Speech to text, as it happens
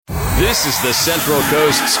This is the Central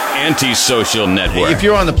Coast's antisocial network. If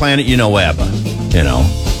you're on the planet, you know ABBA. You know.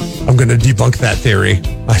 I'm going to debunk that theory.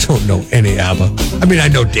 I don't know any ABBA. I mean, I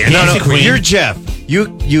know Dancing Queen. You're Jeff. You.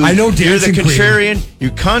 I know You're the Dancing Queen. contrarian. You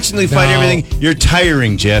constantly fight everything. You're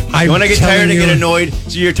tiring, Jeff. I'm You want to get tired and telling get you. annoyed,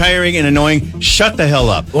 so you're tiring and annoying. Shut the hell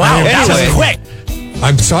up. Wow, Anyway, that was quick.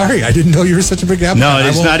 I'm sorry. I didn't know you were such a big ABBA No, fan.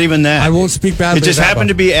 it's not even that. I won't speak badly. It just of happened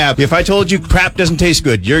to be ABBA. If I told you crap doesn't taste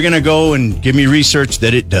good, you're going to go and give me research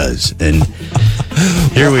that it does. And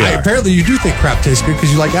here we are. Apparently, you do think crap tastes good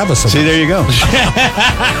because you like ABBA so much. See, there you go.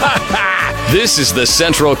 This is the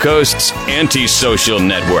Central Coast's antisocial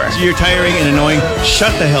network. You're tiring and annoying.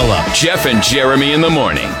 Shut the hell up. Jeff and Jeremy in the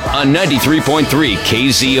morning on 93.3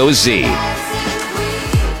 KZOZ.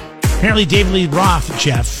 Apparently, David Lee Roth,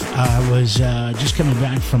 Jeff, was just coming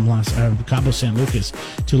back from Cabo San Lucas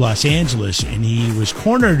to Los Angeles, and he was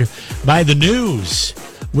cornered by the news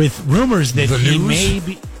with rumors that he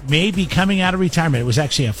may be coming out of retirement. It was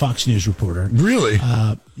actually a Fox News reporter. Really?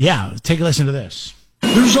 Yeah, take a listen to this.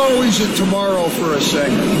 There's always a tomorrow for a singer.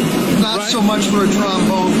 Not so much for a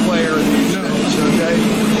trombone player these days, okay?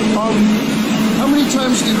 How many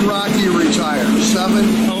times did Rocky retire? 7?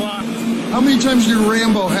 A lot. How many times did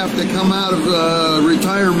Rambo have to come out of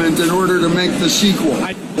retirement in order to make the sequel?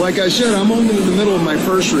 Like I said, I'm only in the middle of my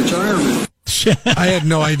first retirement. I had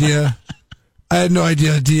no idea.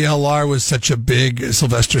 DLR was such a big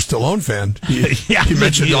Sylvester Stallone fan. He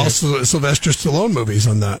mentioned all Sylvester Stallone movies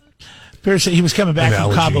on that. He was coming back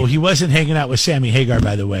from Analogy. Cabo. He wasn't hanging out with Sammy Hagar,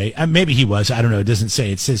 by the way. Maybe he was. I don't know. It doesn't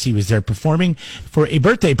say. It says he was there performing for a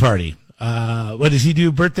birthday party. What does he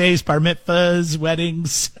do? Birthdays, bar mitzvahs,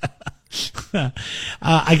 weddings.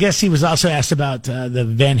 I guess he was also asked about the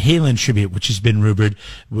Van Halen tribute, which has been rumored,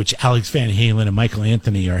 which Alex Van Halen and Michael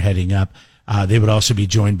Anthony are heading up. They would also be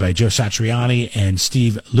joined by Joe Satriani and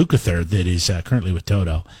Steve Lukather, that is currently with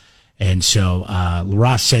Toto. And so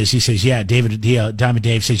Ross says, yeah, Diamond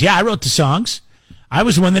Dave says, yeah, I wrote the songs. I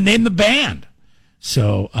was the one that named the band.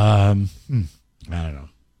 So, I don't know.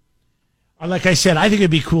 Like I said, I think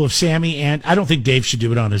it'd be cool if Sammy and I don't think Dave should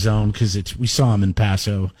do it on his own because we saw him in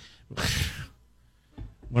Paso.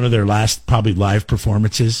 One of their last probably live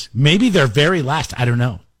performances. Maybe their very last. I don't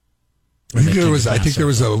know. I think there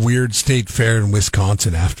was a weird state fair in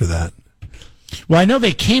Wisconsin after that. Well, I know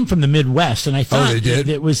they came from the Midwest, and I thought they did?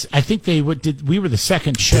 it was. I think they did. We were the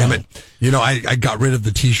second show. Damn it! You know, I got rid of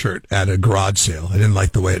the T-shirt at a garage sale. I didn't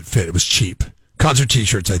like the way it fit. It was cheap. Concert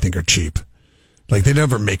T-shirts, I think, are cheap. Like they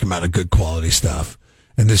never make them out of good quality stuff.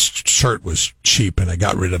 And this shirt was cheap, and I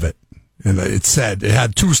got rid of it. And it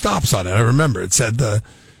had 2 stops on it. I remember it said the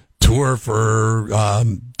tour for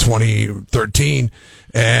 2013,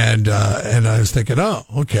 and I was thinking, oh,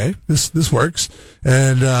 okay, this works.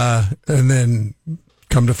 And then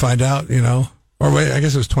come to find out, or wait, I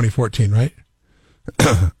guess it was 2014, right?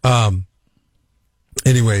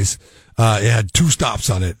 Anyways, it had 2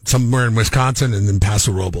 stops on it, somewhere in Wisconsin and then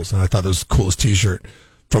Paso Robles, and I thought it was the coolest T-shirt.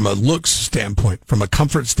 From a looks standpoint, from a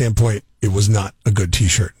comfort standpoint, it was not a good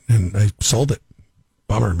T-shirt, and I sold it.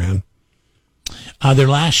 Bummer, man. Their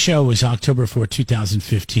last show was October 4,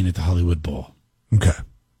 2015 at the Hollywood Bowl. Okay.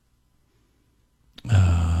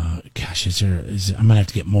 Gosh, I'm going to have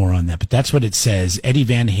to get more on that, but that's what it says. Eddie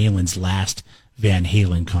Van Halen's last Van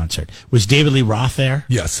Halen concert. Was David Lee Roth there?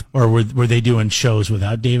 Yes. Or were they doing shows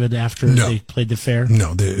without David after they played the fair?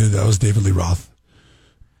 No, that was David Lee Roth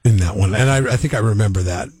in that one. And I think I remember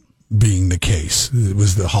that being the case. It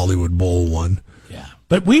was the Hollywood Bowl one. Yeah.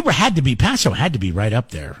 But Paso had to be right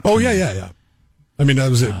up there. Oh, yeah. I mean, that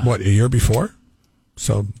was a year before?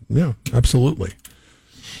 So, yeah, absolutely.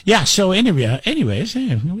 Yeah, so anyways,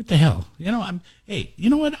 hey, what the hell? You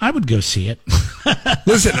know what? I would go see it.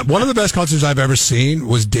 Listen, one of the best concerts I've ever seen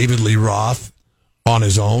was David Lee Roth on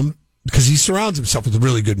his own, because he surrounds himself with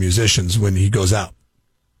really good musicians when he goes out.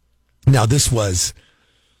 Now, this was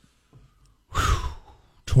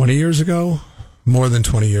 20 years ago, more than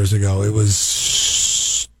 20 years ago. It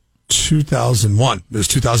was 2001. It was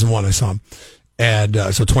 2001 I saw him. And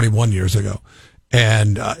so 21 years ago.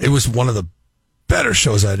 And it was one of the better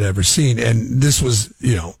shows I'd ever seen. And this was,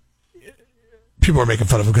 people were making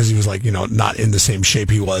fun of him because he was like, not in the same shape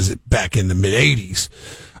he was back in the mid-'80s.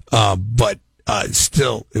 But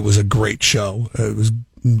still, it was a great show.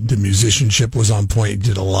 The musicianship was on point. He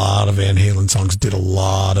did a lot of Van Halen songs, did a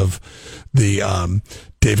lot of the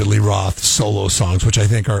David Lee Roth solo songs, which I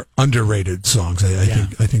think are underrated songs. I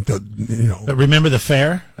think that, But remember the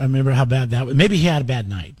fair? I remember how bad that was. Maybe he had a bad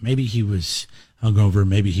night. Maybe he was hungover.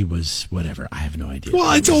 Maybe he was whatever. I have no idea.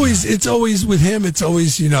 Well, it's always with him. It's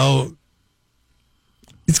always,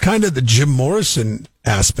 it's kind of the Jim Morrison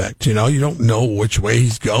aspect. You don't know which way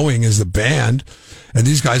he's going as the band. And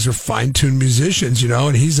these guys are fine-tuned musicians,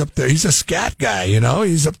 and he's up there. He's a scat guy,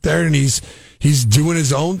 He's up there and he's doing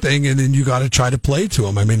his own thing, and then you got to try to play to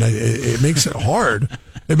him. I mean, it makes it hard.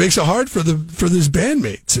 It makes it hard for his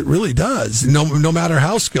bandmates. It really does. No matter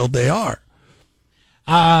how skilled they are.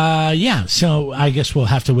 Yeah. So I guess we'll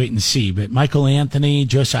have to wait and see. But Michael Anthony,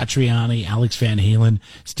 Joe Satriani, Alex Van Halen,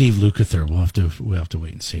 Steve Lukather. We'll have to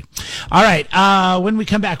wait and see. All right. When we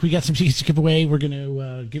come back, we got some tickets to give away. We're going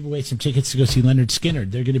to give away some tickets to go see Leonard Skinner.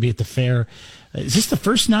 They're going to be at the fair. Is this the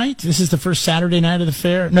first night? This is the first Saturday night of the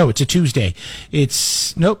fair? No, it's a Tuesday.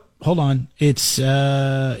 Nope. Hold on. It's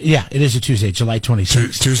it is a Tuesday, July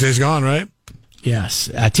 26th. Tuesday's gone, right? Yes.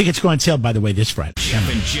 Tickets go on sale, by the way, this Friday.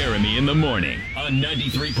 Jeff and Jeremy in the morning on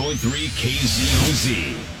 93.3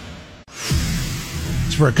 KZOZ.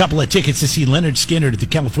 It's for a couple of tickets to see Leonard Skinner at the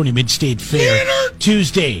California Mid-State Fair,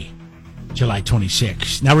 Tuesday, July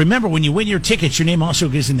 26th. Now, remember, when you win your tickets, your name also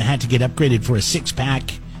goes in the hat to get upgraded for a six-pack.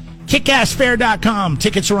 KickassFair.com.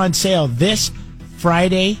 Tickets are on sale this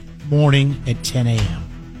Friday morning at 10 a.m.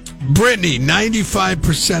 Brittany,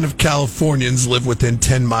 95% of Californians live within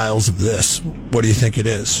 10 miles of this. What do you think it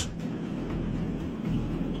is?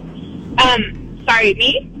 Sorry,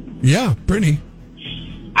 me? Yeah, Brittany.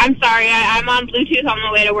 I'm sorry, I'm on Bluetooth on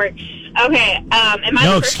my way to work. Okay, am I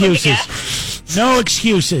No the first one to excuses. guess? No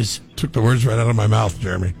excuses. Took the words right out of my mouth,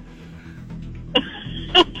 Jeremy.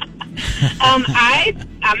 I'm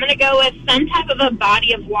going to go with some type of a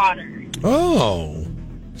body of water. Oh,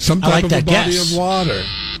 some I like type of a that body guess. of water.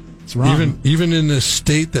 It's wrong. Even in a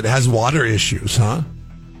state that has water issues, huh?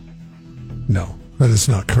 No, that is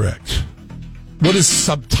not correct. What is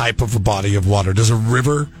some type of a body of water? Does a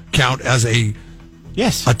river count as a type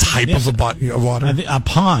Yes. of a body of water? A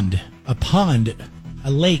pond, a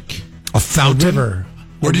lake, A fountain? a river,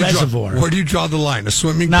 a reservoir. Where do you draw the line? A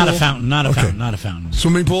swimming Not pool? a fountain, not a Okay. fountain, not a fountain.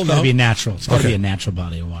 Swimming pool? It's got to No. be natural. It's got to Okay. be a natural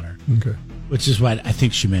body of water. Okay. Which is what I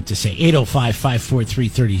think she meant to say.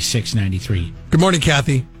 805-543-3693. Good morning,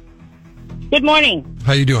 Kathy. Good morning.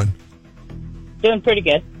 How you doing? Doing pretty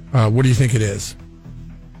good. What do you think it is?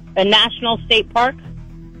 A national state park?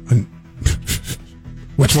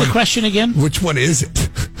 What's the question again? Which one is it?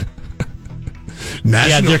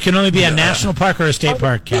 Yeah, there can only be a national park or a state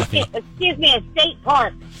park, Kathy. Excuse me, a state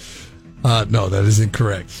park. No, that is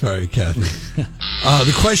incorrect. Sorry, Kathy.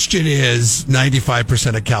 The question is,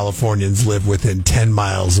 95% of Californians live within 10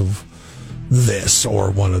 miles of this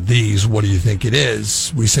or one of these. What do you think it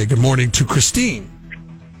is? We say good morning to Christine.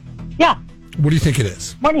 Yeah. What do you think it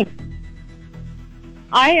is? Morning.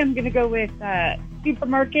 I am going to go with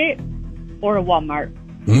supermarket or a Walmart.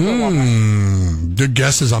 Good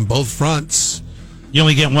guesses on both fronts. You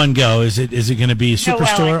only get one go. Is it going to be a No, well,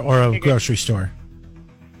 superstore or a figured- grocery store?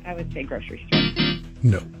 I would say grocery store.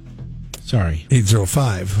 No. Sorry.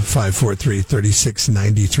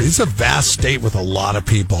 805-543-3693. It's a vast state with a lot of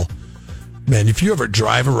people. Man, if you ever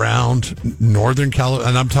drive around Northern California,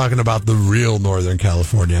 and I'm talking about the real Northern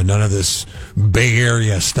California, none of this Bay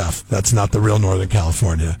Area stuff. That's not the real Northern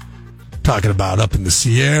California. Talking about up in the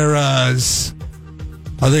Sierras.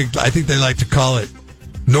 I think they like to call it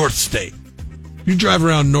North State. You drive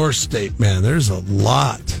around North State, man, there's a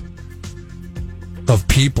lot of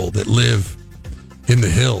people that live in the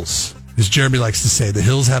hills. As Jeremy likes to say, the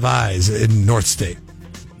hills have eyes in North State.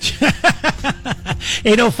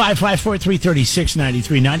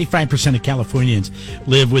 805-543-3693. 95% of Californians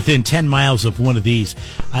live within 10 miles of one of these.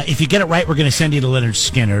 If you get it right, we're going to send you to Leonard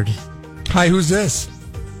Skinner. Hi, who's this?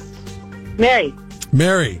 Mary.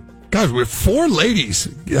 Mary. God, we have 4 ladies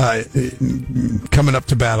coming up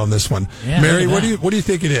to bat on this one. Yeah, Mary, look at what do you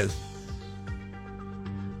think it is?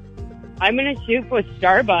 I'm going to shoot for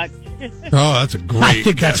Starbucks. Oh, that's a great. I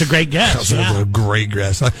think that's a great guess. That's Yeah. a great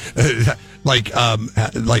guess. Like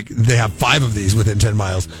they have 5 of these within 10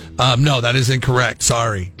 miles. No, that is incorrect.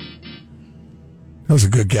 Sorry. That was a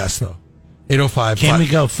good guess, though. 805. Can we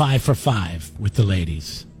go 5 for 5 with the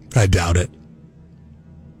ladies? I doubt it.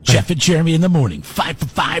 Jeff and Jeremy in the morning. 5 for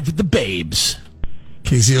 5 with the babes.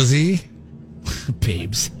 KZOZ.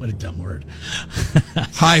 Babes. What a dumb word.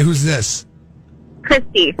 Hi, who's this?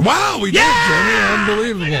 Christy. Wow, we did it, Jeremy.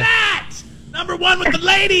 Unbelievable. That! Number 1 with the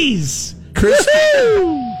ladies. Chris,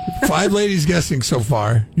 5 ladies guessing so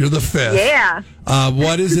far. You're the 5th. Yeah.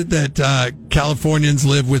 What is it that Californians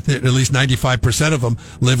live within, at least 95% of them,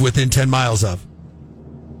 live within 10 miles of?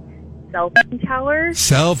 Cell phone towers?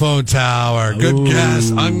 Cell phone tower. Good Ooh. guess.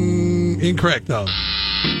 Incorrect, though.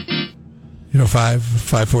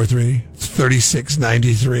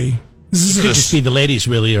 543-3693. This It could just be the ladies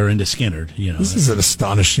really are into Skinner. You know, This is an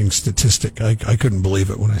astonishing statistic. I couldn't believe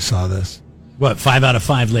it when I saw this. What, 5 out of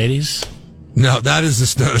 5 ladies? No, that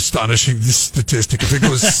is an astonishing statistic. If it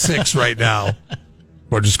goes 6 right now,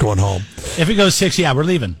 we're just going home. If it goes 6, yeah, we're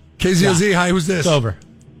leaving. KZOZ, hi, who's this? It's over.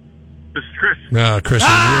 This is Chris. Chris,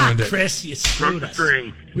 you ruined it. Chris, you screwed us.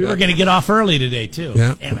 String. We were going to get off early today, too.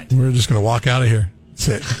 Yeah, Damn it. we're just going to walk out of here.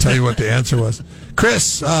 Tell you what the answer was.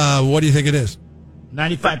 Chris, what do you think it is?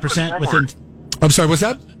 95% within... I'm sorry, what's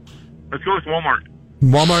that? Let's go with Walmart.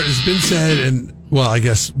 Walmart has been said, and, well, I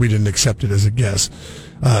guess we didn't accept it as a guess.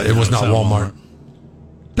 It was not Walmart.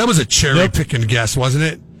 That was a cherry-picking guess, wasn't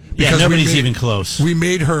it? Yeah, nobody's even close. We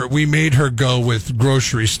made her go with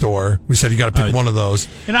grocery store. We said you got to pick one of those.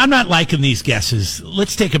 And I'm not liking these guesses.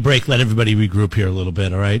 Let's take a break. Let everybody regroup here a little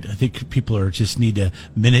bit. All right. I think people just need a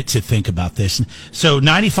minute to think about this. So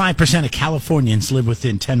 95% of Californians live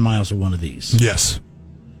within 10 miles of one of these. Yes.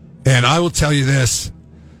 And I will tell you this.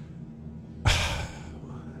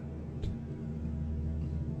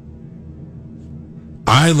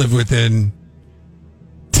 I live within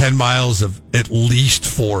 10 miles of at least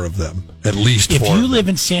 4 of them. At least 4. If you live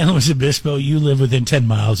in San Luis Obispo, you live within 10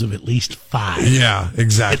 miles of at least 5. Yeah,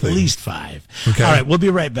 exactly. At least 5. Okay. All right, we'll be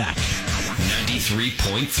right back.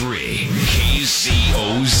 93.3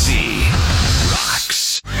 KZOZ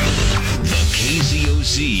rocks. The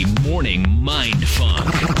KZOZ Morning Mind Fun.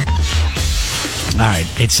 All right,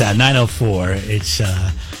 it's 9:04. It's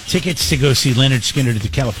tickets to go see Leonard Skinner at the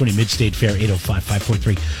California Mid-State Fair,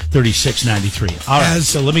 805-543-3693. All right,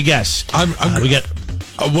 so let me guess. We got...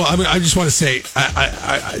 I just want to say,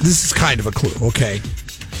 this is kind of a clue, okay?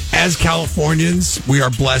 As Californians, we are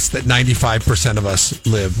blessed that 95% of us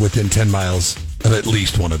live within 10 miles of at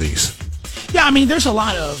least one of these. Yeah, I mean, there's a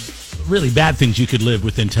lot of really bad things you could live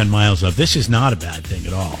within 10 miles of. This is not a bad thing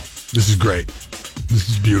at all. This is great. This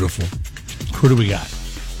is beautiful. Who do we got?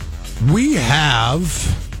 We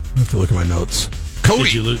have... I have to look at my notes. Cody.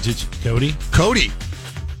 Did you lose? Cody? Cody.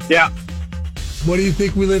 Yeah. What do you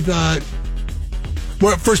think we lived... well,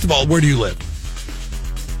 first of all, where do you live?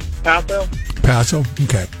 Paso. Paso?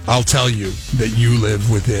 Okay. I'll tell you that you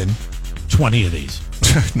live within... 20 of these.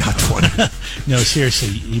 Not 20. No, seriously.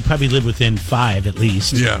 You probably live within 5 at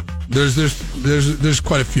least. Yeah. There's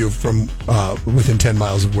quite a few from within 10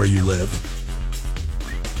 miles of where you live.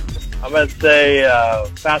 I'm going to say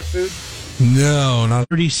fast food. No, not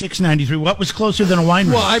 3693. What was closer than a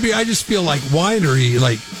winery? Well, I mean, I just feel like winery,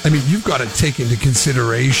 you've got to take into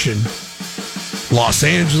consideration Los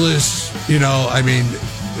Angeles, I mean,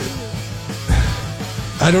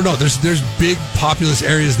 I don't know. There's big populous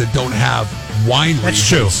areas that don't have wine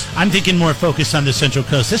That's regions. true. I'm thinking more focused on the Central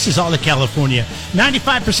Coast. This is all of California.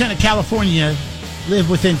 95% of California live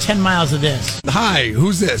within 10 miles of this. Hi,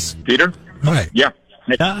 who's this? Peter? Hi. Yeah.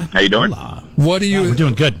 How you doing? Hola. What do you? We're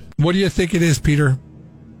doing good. What do you think it is, Peter?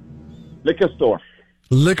 Liquor store.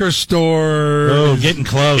 Liquor store. Oh, getting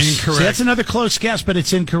close. Incorrect. See, that's another close guess, but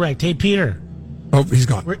it's incorrect. Hey, Peter. Oh, he's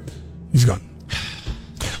gone. He's gone.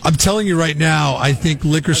 I'm telling you right now, I think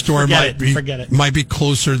liquor store might be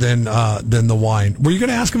closer than the wine. Were you going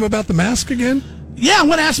to ask him about the mask again? Yeah, I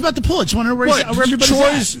want to ask about the pool. I just want to know where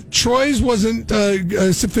everybody's at. Troy's wasn't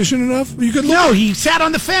sufficient enough? You could look. No, he sat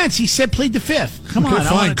on the fence. He said plead the fifth. Come on. Fine.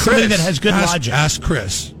 I want somebody that has good logic. Ask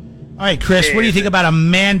Chris. All right, Chris, what do you think about a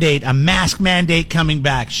mask mandate coming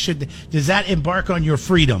back? Does that embark on your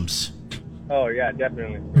freedoms? Oh, yeah,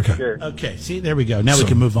 definitely. Okay. Sure. Okay, see, there we go. Now we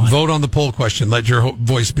can move on. Vote on the poll question. Let your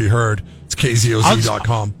voice be heard. It's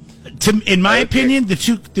KZOZ.com. In my opinion, the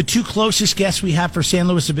two closest guests we have for San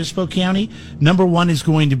Luis Obispo County, number one is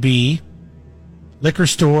going to be liquor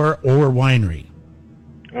store or winery.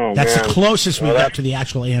 Oh, That's man. the closest we got to the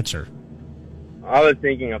actual answer. I was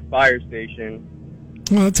thinking a fire station.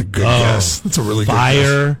 Well, that's a good guess. That's a really good guess.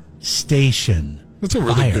 Fire station. That's a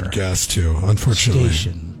really good guess, too, unfortunately.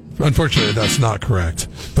 Station. Unfortunately, that's not correct.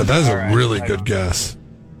 But that is a really good guess.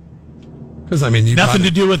 Because, I mean, nothing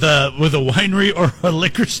to do with a winery or a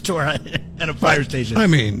liquor store and a fire station. I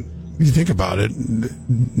mean, you think about it.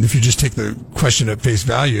 If you just take the question at face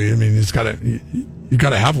value, I mean, you got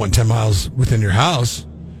to have one 10 miles within your house,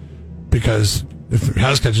 because if the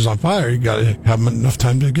house catches on fire, you got to have enough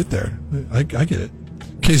time to get there. I get it.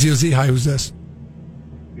 KZOZ, hi, who's this?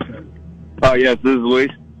 Oh, yes, this is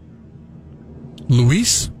Luis.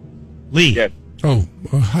 Luis? Lee. Yes. Oh,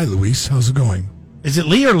 hi, Luis. How's it going? Is it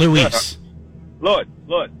Lee or Luis? Louis.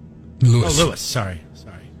 Louis. Oh, Louis. Sorry.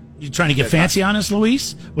 You trying to get fancy on us,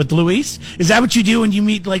 Luis? With Luis? Is that what you do when you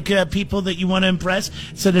meet people that you want to impress?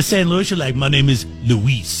 Instead of saying Luis, you're like, my name is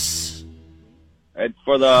Luis. It's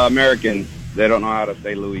for the Americans. They don't know how to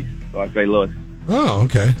say Luis, so I say Louis. Oh,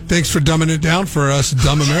 okay. Thanks for dumbing it down for us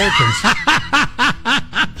dumb Americans.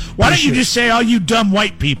 Why don't you just say, "All you dumb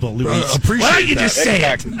white people," Luis? Appreciate Why don't you that. just say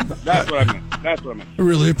Exactly. it? That's what I meant. That's what I meant. I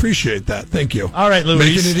really appreciate that. Thank you. All right, Luis.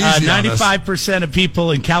 Making it easy on us. 95% of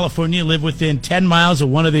people in California live within 10 miles of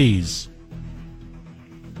one of these.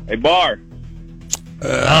 A bar.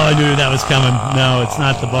 I knew that was coming. No, it's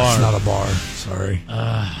not the bar. It's not a bar. Sorry.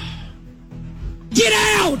 Get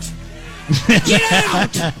out! Get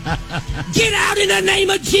out! Get out in the name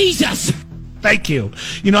of Jesus! Thank you.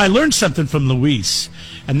 You know, I learned something from Luis,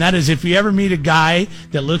 and that is if you ever meet a guy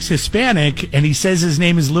that looks Hispanic and he says his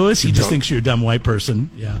name is Louis, he just thinks you're a dumb white person.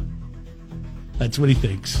 Yeah. That's what he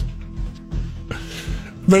thinks.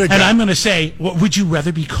 And I'm going to say, what would you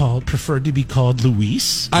rather be called, preferred to be called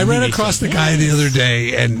Luis? I ran across the guy the other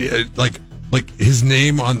day, and like his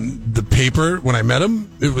name on the paper when I met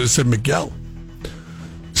him, it said Miguel.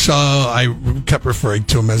 So I kept referring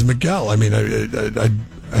to him as Miguel. I mean, I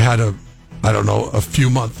had a few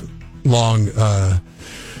month long,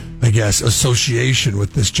 association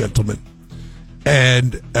with this gentleman.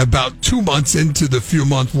 And about 2 months into the few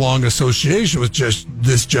month long association with just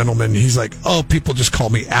this gentleman, he's like, "Oh, people just call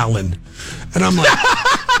me Alan." And I'm like,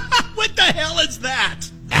 what the hell is that?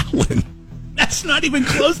 Alan? That's not even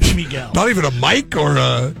close to Miguel. Not even a Mike or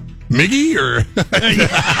a Miggy or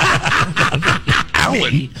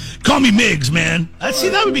Alan. Call me Miggs, man. See,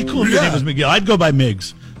 that would be cool if your name was Miguel. I'd go by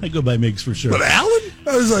Miggs. I'd go by Miggs for sure. But Alan?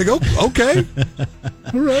 I was like, oh, okay.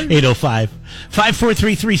 All right.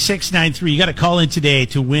 805-543-3693. You got to call in today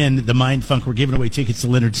to win the Mind Funk. We're giving away tickets to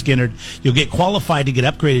Leonard Skinner. You'll get qualified to get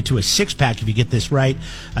upgraded to a 6-pack if you get this right.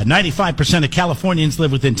 95% of Californians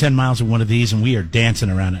live within 10 miles of one of these, and we are dancing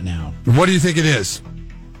around it now. What do you think it is?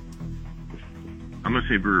 I'm going to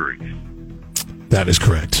say brewery. That is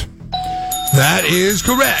correct. That is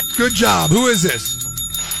correct. Good job. Who is this?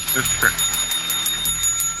 This is Chris.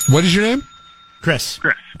 What is your name? Chris.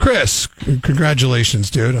 Chris. Congratulations,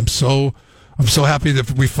 dude. I'm so happy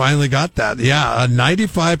that we finally got that. Yeah,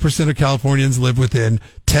 95% of Californians live within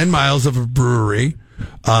 10 miles of a brewery.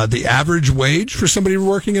 The average wage for somebody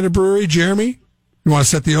working at a brewery, Jeremy, you want to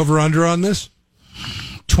set the over-under on this?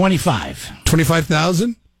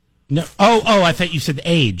 25,000? No. Oh, I thought you said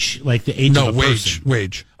age, like the age of a person.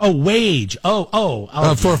 Wage. Oh, wage. For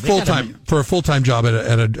a full-time job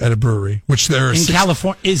at a brewery, which there are in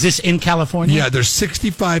California. Is this in California? Yeah, there's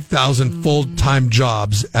 65,000 full-time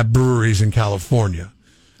jobs at breweries in California.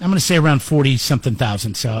 I'm going to say around 40-something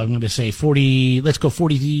thousand. So I'm going to say 40. Let's go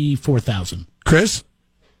 44,000. Chris?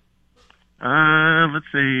 Let's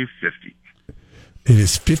say 50. It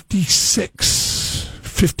is 56.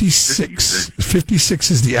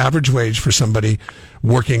 56 is the average wage for somebody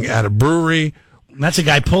working at a brewery. That's a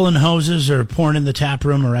guy pulling hoses or pouring in the tap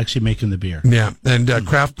room or actually making the beer. Yeah, and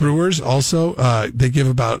craft brewers also, they give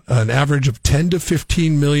about an average of $10 to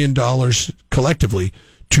 $15 million collectively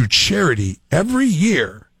to charity every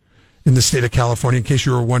year in the state of California. In case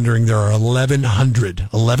you were wondering, there are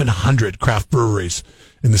 1,100 craft breweries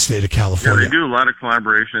in the state of California. Yeah, they do a lot of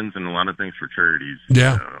collaborations and a lot of things for charities.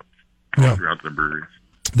 Yeah. Throughout the breweries.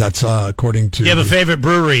 That's according to... You have a favorite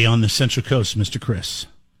brewery on the Central Coast, Mr. Chris?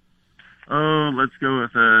 Oh, let's go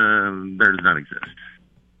with There Does Not Exist.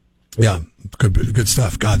 Yeah, good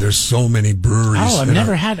stuff. God, there's so many breweries. Oh, I've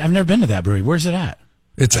never been to that brewery. Where's it at?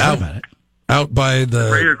 It's out by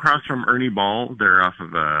the... Right across from Ernie Ball. They're off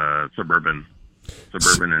of Suburban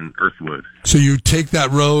and Earthwood. So you take that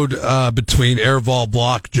road between Airval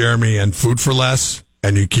Block, Jeremy, and Food for Less,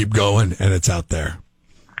 and you keep going, and it's out there.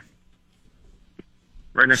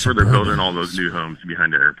 Right next where they're building all those new homes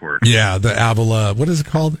behind the airport. Yeah, the Avila, what is it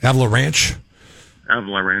called? Avila Ranch?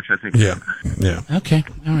 Avila Ranch, I think. Yeah. Okay,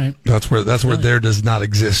 all right. That's where There Does Not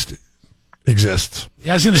Exist exists.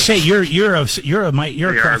 Yeah, I was going to say you're a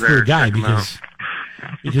craft beer guy because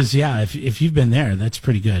if you've been there, that's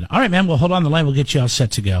pretty good. All right, man. Well, hold on the line. We'll get you all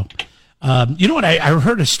set to go. You know what? I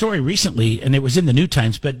heard a story recently, and it was in the New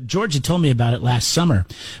Times, but George had told me about it last summer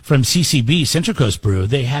from CCB, Central Coast Brew.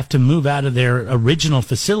 They have to move out of their original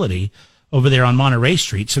facility over there on Monterey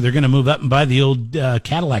Street, so they're going to move up and buy the old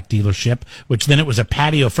Cadillac dealership, which then it was a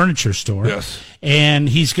patio furniture store. Yes. And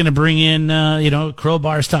he's going to bring in,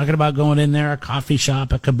 Crowbar's talking about going in there, a coffee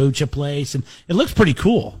shop, a kombucha place, and it looks pretty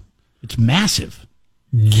cool. It's massive.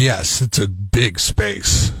 Yes, it's a big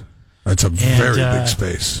space. It's a very big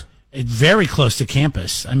space. It's very close to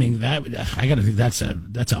campus. I mean, I got to think that's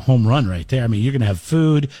a home run right there. I mean, you're going to have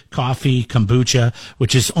food, coffee, kombucha,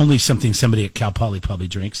 which is only something somebody at Cal Poly probably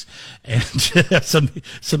drinks, and some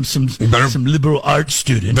liberal arts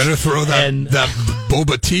students. Better throw that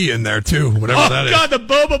boba tea in there too, whatever that is. Oh God, the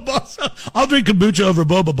boba balls! I'll drink kombucha over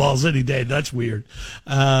boba balls any day. That's weird.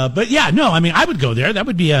 But yeah, no, I mean, I would go there. That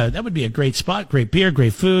would be a great spot. Great beer,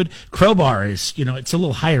 great food. Crowbar is, it's a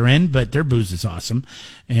little higher end, but their booze is awesome.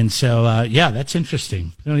 And so, that's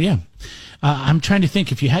interesting. Oh, yeah. I'm trying to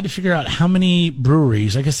think if you had to figure out how many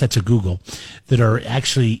breweries, I guess that's a Google, that are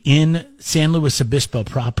actually in San Luis Obispo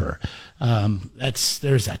proper.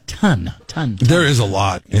 There's a ton. There is a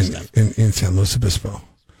lot in San Luis Obispo.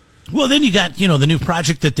 Well, then you got, the new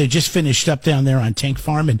project that they just finished up down there on Tank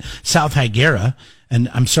Farm in South Higuera. And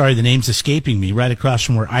I'm sorry, the name's escaping me, right across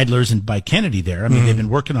from where Idlers and by Kennedy there. I mean, they've been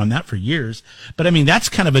working on that for years. But, I mean, that's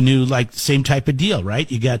kind of a new, same type of deal, right?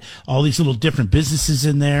 You got all these little different businesses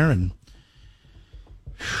in there and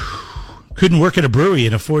couldn't work at a brewery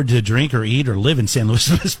and afford to drink or eat or live in San Luis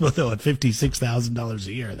Obispo, though, at $56,000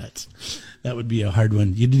 a year. That would be a hard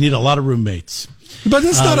one. You'd need a lot of roommates. But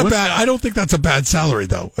that's not I don't think that's a bad salary,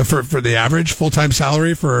 though, for the average full-time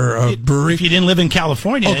salary for a brewery. If you didn't live in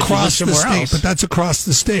California, across the state, else. But that's across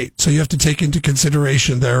the state. So you have to take into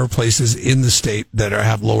consideration there are places in the state that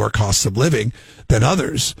have lower costs of living than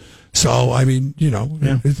others. So, I mean,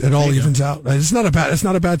 it all evens out. It's not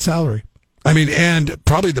a bad salary. I mean, and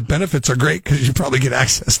probably the benefits are great because you probably get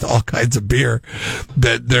access to all kinds of beer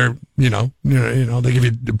that they're, they give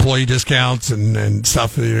you employee discounts and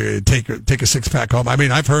stuff. Take a 6-pack home. I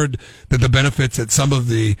mean, I've heard that the benefits at some of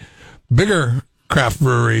the bigger craft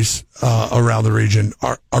breweries around the region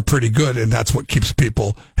are pretty good, and that's what keeps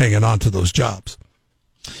people hanging on to those jobs.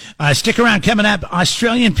 Stick around. Coming up,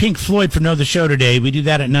 Australian Pink Floyd for Know the Show today. We do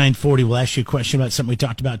that at 9:40. We'll ask you a question about something we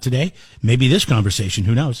talked about today. Maybe this conversation.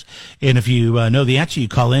 Who knows? And if you know the answer, you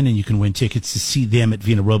call in and you can win tickets to see them at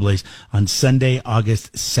Vina Robles on Sunday,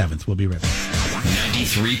 August 7th. We'll be right back.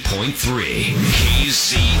 93.3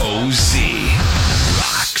 KZOZ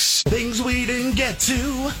rocks. Things we didn't get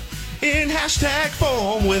to in hashtag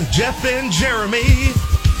form with Jeff and Jeremy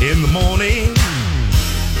in the morning.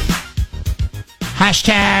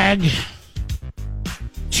 Hashtag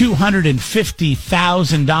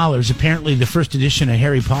 $250,000. Apparently the first edition of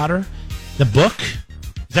Harry Potter, the book.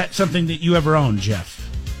 Is that something that you ever owned, Jeff?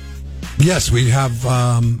 Yes, we have.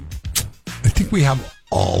 I think we have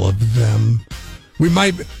all of them. We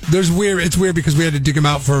might. It's weird because we had to dig them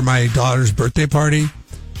out for my daughter's birthday party.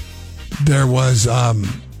 There was.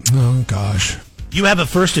 Oh gosh. You have a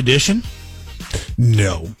first edition?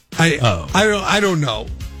 No. I don't know.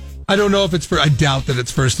 I don't know if it's I doubt that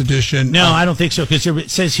it's first edition. No, I don't think so, because it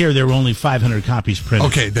says here there were only 500 copies printed.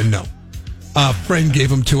 Okay, then no. A friend gave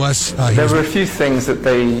them to us. There were a few things that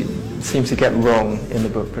they seem to get wrong in the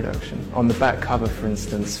book production. On the back cover, for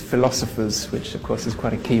instance, philosophers, which of course is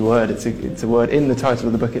quite a key word, it's a word in the title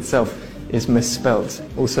of the book itself, is misspelt.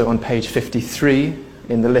 Also on page 53,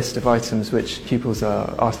 in the list of items which pupils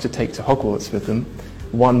are asked to take to Hogwarts with them,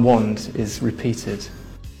 one wand is repeated.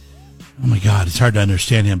 Oh my God, it's hard to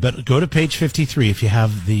understand him. But go to page 53 if you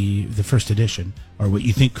have the first edition, or what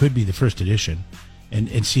you think could be the first edition,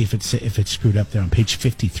 and see if it's screwed up there on page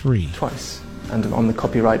 53. Twice. And on the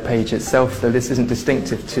copyright page itself, though this isn't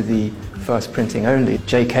distinctive to the first printing only,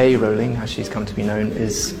 J.K. Rowling, as she's come to be known,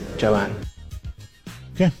 is Joanne.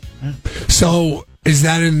 Okay. Yeah. So is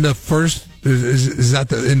that in the first? Is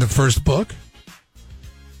that in the first book?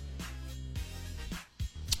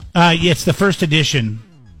 Yeah, it's the first edition.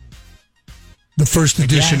 The first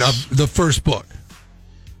edition of the first book,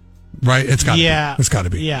 right? It's got to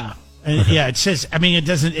be. Yeah. Okay. Yeah, it says, I mean, it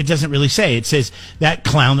doesn't really say. It says that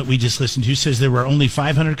clown that we just listened to says there were only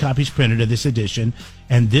 500 copies printed of this edition,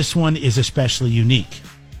 and this one is especially unique.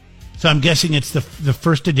 So I'm guessing it's the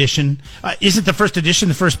first edition. Isn't the first edition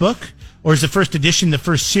the first book? Or is the first edition the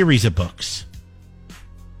first series of books?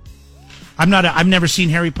 I've never seen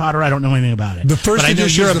Harry Potter. I don't know anything about it. The first but I know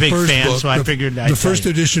edition you're is a big fan, book. so I figured I'd the first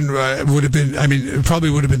edition would have been. I mean, it probably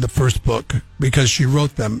would have been the first book because she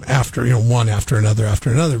wrote them after, one after another,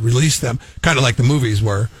 released them, kind of like the movies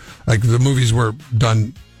were. Like the movies were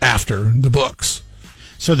done after the books.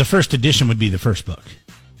 So the first edition would be the first book.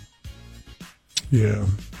 Yeah.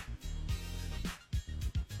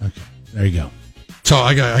 Okay. There you go. So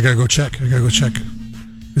I gotta go check.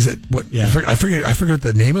 Is it what? Yeah. I forget what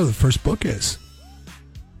the name of the first book is.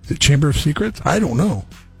 Is it Chamber of Secrets? I don't know.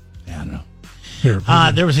 Yeah, I don't know.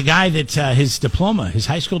 There was a guy that his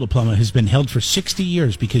high school diploma, has been held for 60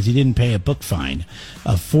 years because he didn't pay a book fine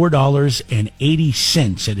of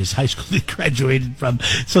 $4.80 at his high school he graduated from.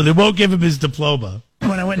 So they won't give him his diploma.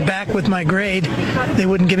 When I went back with my grade, they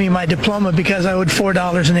wouldn't give me my diploma because I owed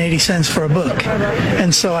 $4.80 for a book.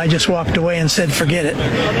 And so I just walked away and said, forget it.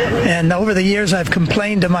 And over the years, I've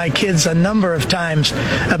complained to my kids a number of times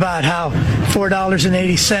about how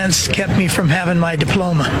 $4.80 kept me from having my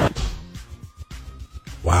diploma.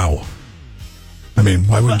 Wow. I mean,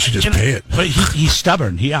 why wouldn't you just pay it? But he's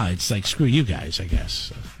stubborn. It's like, screw you guys, I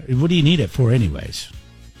guess. What do you need it for anyways?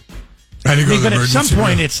 I didn't go to the but at some emergency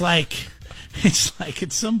point, room. it's like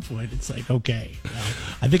at some point, it's like, okay. Well,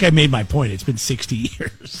 I think I made my point. It's been 60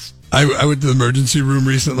 years. I went to the emergency room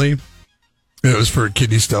recently. It was for a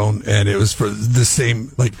kidney stone, and it was for the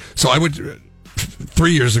same, so I went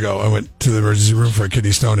 3 years ago, I went to the emergency room for a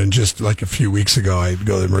kidney stone, and just like a few weeks ago, I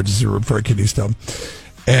go to the emergency room for a kidney stone.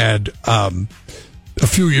 And a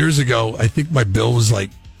few years ago, I think my bill was it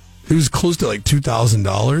was close to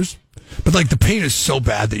 $2,000. But the pain is so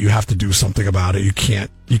bad that you have to do something about it. You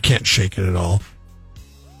can't shake it at all.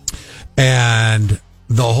 And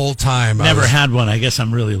the whole time, never had one. I guess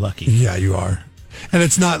I'm really lucky. Yeah, you are. And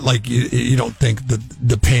it's not like you don't think that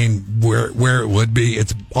the pain where it would be.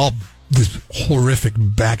 It's all this horrific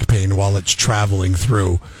back pain while it's traveling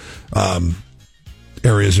through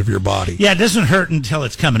areas of your body. Yeah, it doesn't hurt until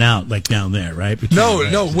it's coming out, down there, right?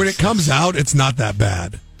 No. When it comes out, it's not that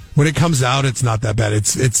bad. When it comes out, it's not that bad.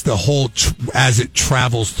 It's the whole, as it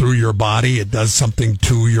travels through your body, it does something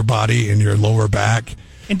to your body in your lower back.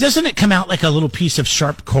 And doesn't it come out like a little piece of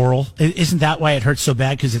sharp coral? Isn't that why it hurts so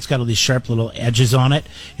bad? Because it's got all these sharp little edges on it,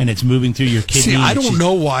 and it's moving through your kidney. See, I don't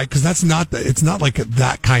know why, because it's not like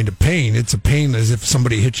that kind of pain. It's a pain as if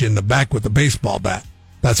somebody hit you in the back with a baseball bat.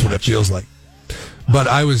 That's what it feels like. But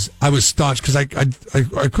I was staunch because I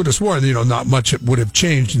could have sworn, not much would have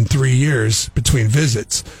changed in 3 years between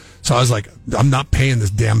visits. So I was like, I'm not paying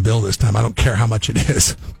this damn bill this time. I don't care how much it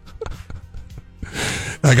is.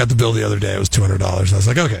 I got the bill the other day. It was $200. I was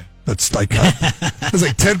like, okay, that's it was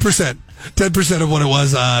 10%. 10% of what it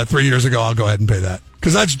was 3 years ago. I'll go ahead and pay that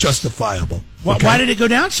because that's justifiable. Okay? Why did it go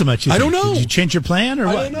down so much? I don't know. Did you change your plan or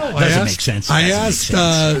what? I don't know. Doesn't make sense. I asked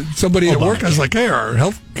somebody at work. I was like, hey, our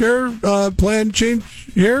health care plan change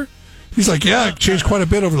here? He's like, yeah, it changed quite a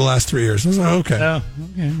bit over the last 3 years. I was like, okay. Oh,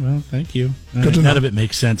 okay. Well, thank you. Good to know. None of it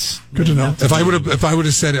makes sense. Good to know. If I would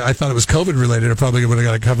have said it, I thought it was COVID related, I probably would have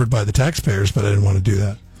got it covered by the taxpayers, but I didn't want to do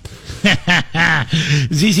that.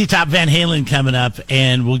 ZZ Top Van Halen coming up,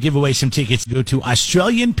 and we'll give away some tickets to go to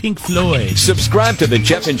Australian Pink Floyd. Subscribe to the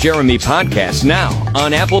Jeff and Jeremy podcast now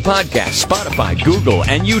on Apple Podcasts, Spotify, Google,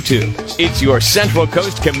 and YouTube. It's your Central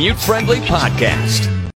Coast commute-friendly podcast.